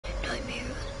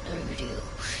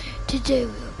Today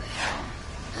we were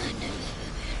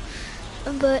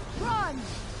bad. But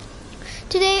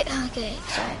today, okay,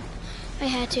 sorry. I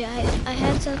had to. I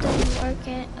had something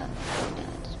working.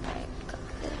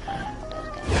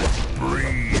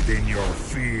 Breathe in your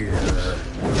fear.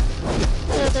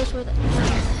 So those were the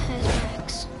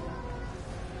hashtags.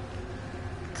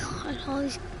 God, all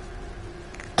these.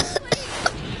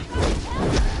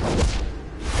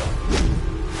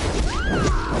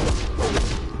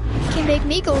 Can't make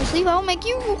me go to sleep. I'll make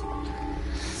you.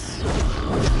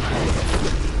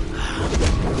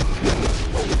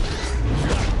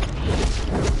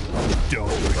 Don't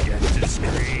forget to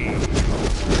scream.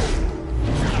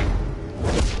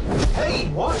 Hey,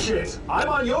 watch it! I'm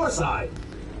on your side.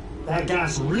 That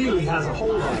gas really has a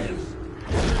hold on him.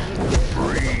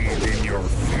 Breathe in your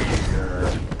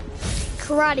fear.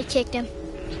 Karate kicked him.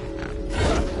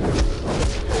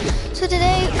 So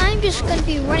today I'm just gonna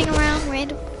be running around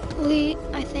randomly.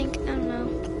 I think, I don't know.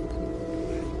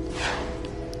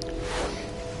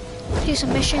 Do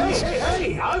some missions.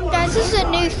 Hey, Guys, this is a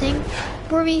new thing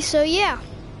for me, so yeah.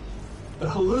 The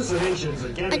hallucinations are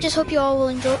getting. I just hope you all will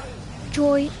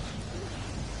enjoy.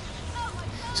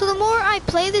 So the more I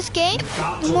play this game,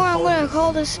 the more I'm gonna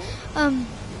call this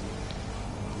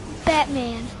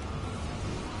Batman.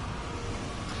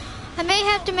 I may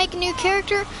have to make a new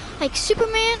character like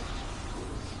Superman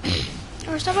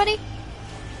or somebody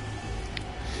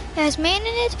that has man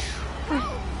in it or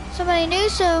somebody new.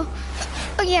 So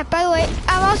oh yeah, by the way,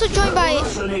 I'm also joined by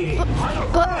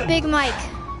Big Mike.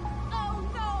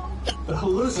 The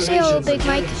hallucinations Say hello, are Big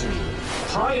Mike. getting to you.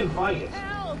 Try and fight it.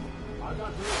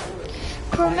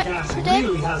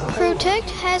 Protect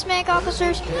hazmat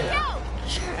officers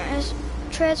as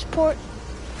transport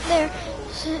their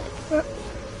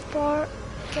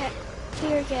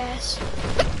tear gas.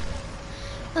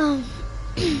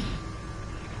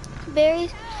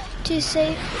 Berries to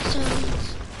safe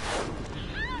zones.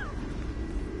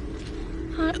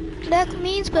 That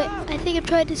means, but I think I'm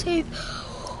trying to save.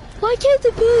 Why can't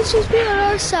the bullets just be on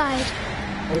our side?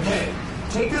 Okay,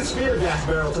 take this spear gas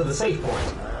barrel to the safe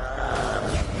point.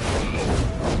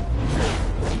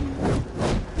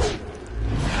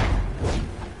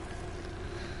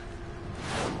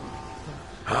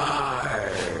 Hi.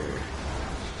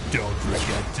 Don't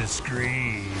forget to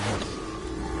scream.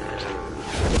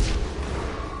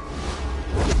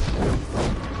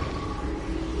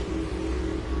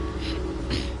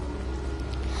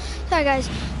 Sorry guys,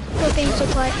 for being so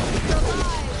quiet.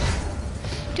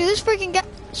 Dude, this freaking guy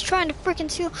is trying to freaking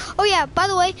steal. Oh yeah, by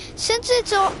the way, since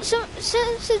it's almost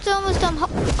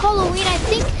Halloween, I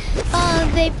think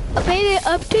they made an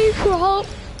update for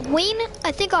Halloween.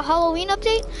 I think a Halloween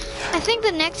update. I think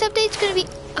the next update is gonna be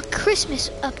a Christmas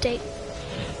update.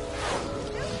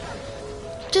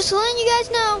 Just letting you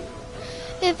guys know,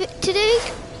 if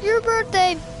today's your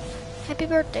birthday, happy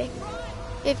birthday.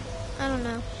 If I don't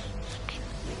know.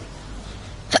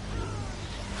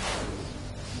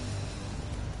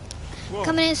 Whoa.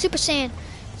 Coming in Super Saiyan.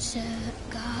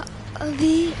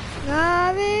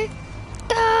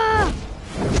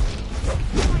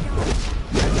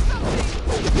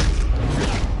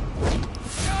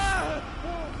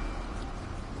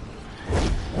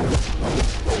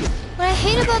 What I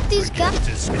hate about these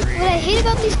guys. What I hate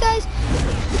about these guys.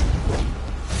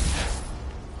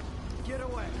 Get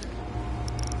away.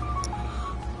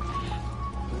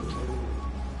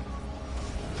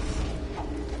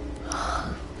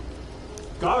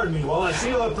 Guard me while I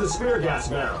seal up the spear gas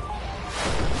barrel.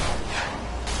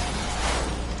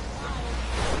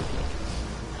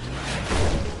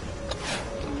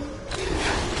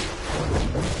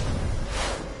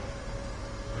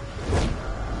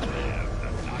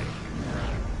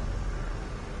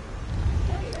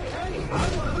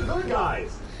 I'm one of the good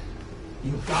guys.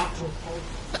 You've got to hold.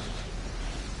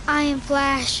 I am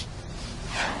Flash.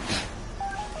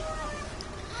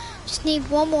 Just need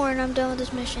one more and I'm done with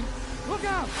this mission. Look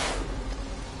out!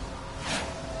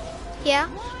 Yeah?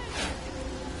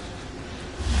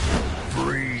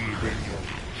 Breathe in your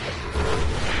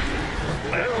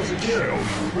Barrel secure. show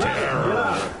you Get terror.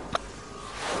 out.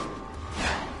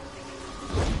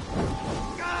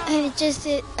 I just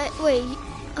did. Wait.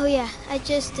 Oh yeah, I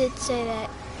just did say that.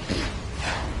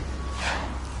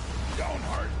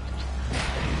 Downheart.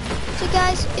 So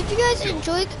guys, if you guys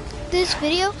enjoyed this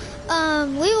video,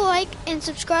 leave a like and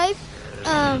subscribe.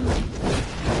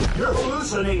 You're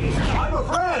hallucinating. I'm a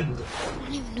friend. I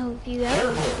don't even know if you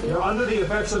ever. Careful, you're under the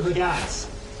effects of the gas.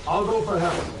 I'll go for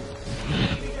help.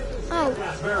 Oh,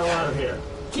 Gas barrel out of here.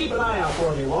 Keep an eye out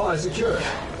for me while I secure it.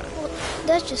 well,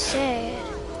 that's just sad.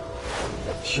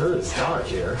 Sure, it's dark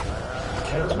here. I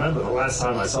can't remember the last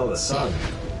time I saw the sun.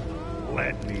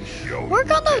 Let me show Work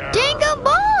you. on the dang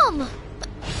bomb!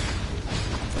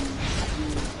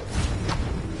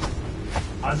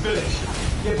 I'm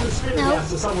finished. Get the spirit No. gas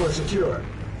to somewhere secure.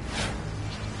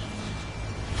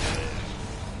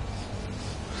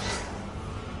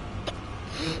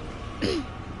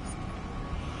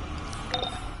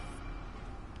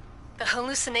 The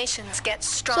hallucinations get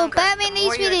stronger. Batman the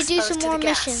more needs me you're to do exposed some to more the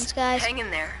gas. missions, guys. Hang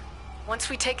in there. Once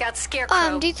we take out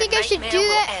Scarecrow, Do you think the I should do nightmare will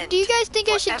that? end Do you guys think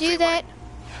I for should do everyone. that?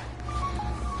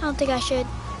 I don't think I should.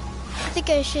 I think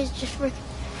I should just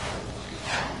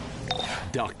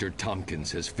Dr. Tompkins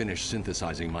has finished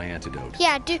synthesizing my antidote.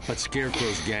 yeah, do. But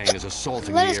Scarecrow's gang is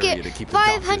assaulting Let the us area get to keep the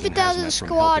doctors and 500,000 hazmat from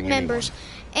squad helping members,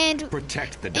 anyone. and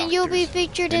Protect the doctors. and you'll be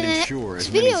featured in and the ensure next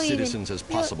as many video. Even citizens as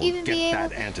possible you'll even get be able that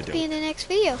to antidote. be in the next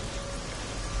video.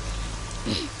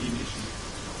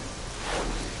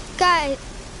 Guys,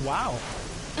 Wow.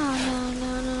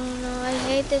 oh no! I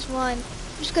hate this one. I'm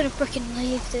just gonna freaking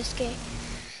leave this game.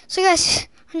 So guys,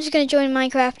 I'm just gonna join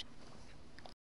Minecraft.